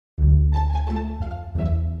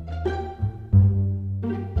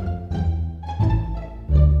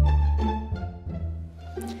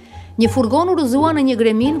Një furgon u rrëzua në një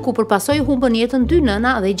gremin ku përpasoi humbën jetën 2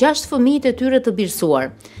 nëna dhe 6 fëmijët e tyre të birësuar.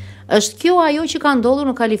 Është kjo ajo që ka ndodhur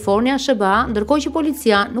në Kalifornia, SBA, ndërkohë që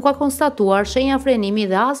policia nuk ka konstatuar shenja frenimi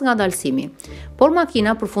dhe as ngadalësimi. Por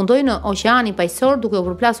makina përfundoi në oqeanin paqësor duke u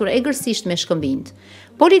përplasur egërsisht me shkëmbinjt.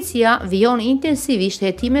 Policia vijon intensivisht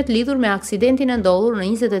hetimet lidhur me aksidentin e ndodhur në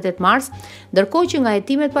 28 mars, ndërkohë që nga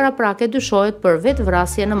hetimet paraprake dyshohet për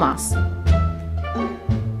vetvrasje në masë.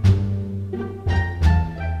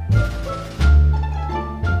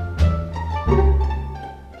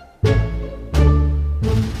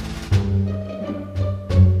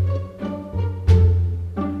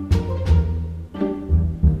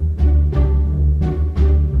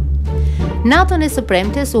 Natën e së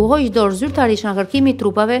premtes u hoq dorë zyrtarisht nga kërkimi i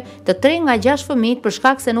trupave të 3 nga 6 fëmijët për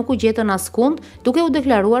shkak se nuk u gjetën askund, duke u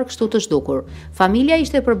deklaruar kështu të zhdukur. Familja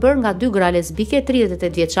ishte përbërë nga 2 gra lesbike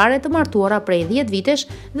 38 vjeçare të martuara prej 10 vitesh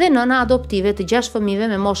dhe nëna adoptive të 6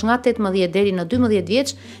 fëmijëve me moshë nga 18 deri në 12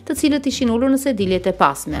 vjeç, të cilët ishin ulur në sediljet e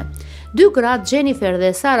pasme. 2 gratë, Jennifer dhe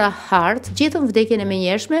Sarah Hart, gjetën vdekjen e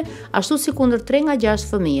menjëhershme, ashtu si kundër 3 nga 6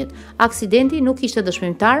 fëmijët. Aksidenti nuk ishte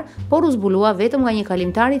dëshmimtar, por u zbulua vetëm nga një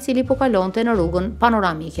kalimtar i cili po kalonte në rrugën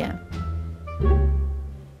panoramike.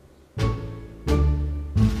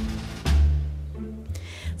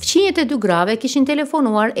 Fëmijët e 2 grave kishin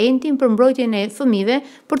telefonuar entin për mbrojtjen e fëmijëve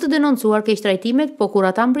për të denoncuar keqtrajtimet, po kur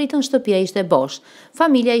ata mbritën shtëpia ishte bosh.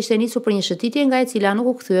 Familja ishte nisur për një shëtitje nga e cila nuk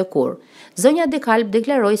u kthye kur. Zonja De Kalb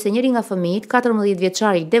deklaroi se njëri nga fëmijët, 14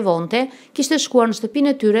 vjeçari Devonte, kishte shkuar në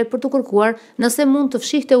shtëpinë e tyre për të kërkuar nëse mund të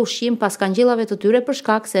fshihte ushqim pas kangjellave të tyre për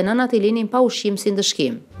shkak se nënat i linin pa ushqim si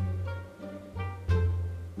ndëshkim.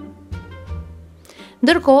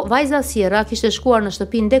 Ndërkohë, vajza Sierra kishte shkuar në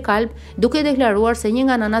shtëpinë De Kalb duke deklaruar se një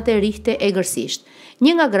nga nënat e rrihte egërsisht.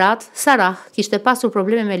 Një nga gratë, Sarah, kishte pasur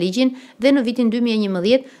probleme me ligjin dhe në vitin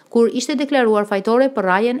 2011, kur ishte deklaruar fajtore për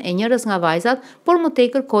rrajen e njërës nga vajzat, por më tej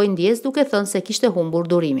kërkoi ndjes duke thënë se kishte humbur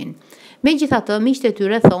durimin. Megjithatë, miqtë e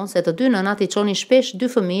tyre thonë se të 2 nënat i çonin shpesh 2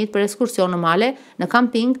 fëmijët për ekskursion në male, në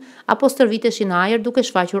kamping apo stërviteshin në ajër duke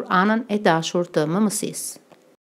shfaqur anën e dashur të mëmësisë.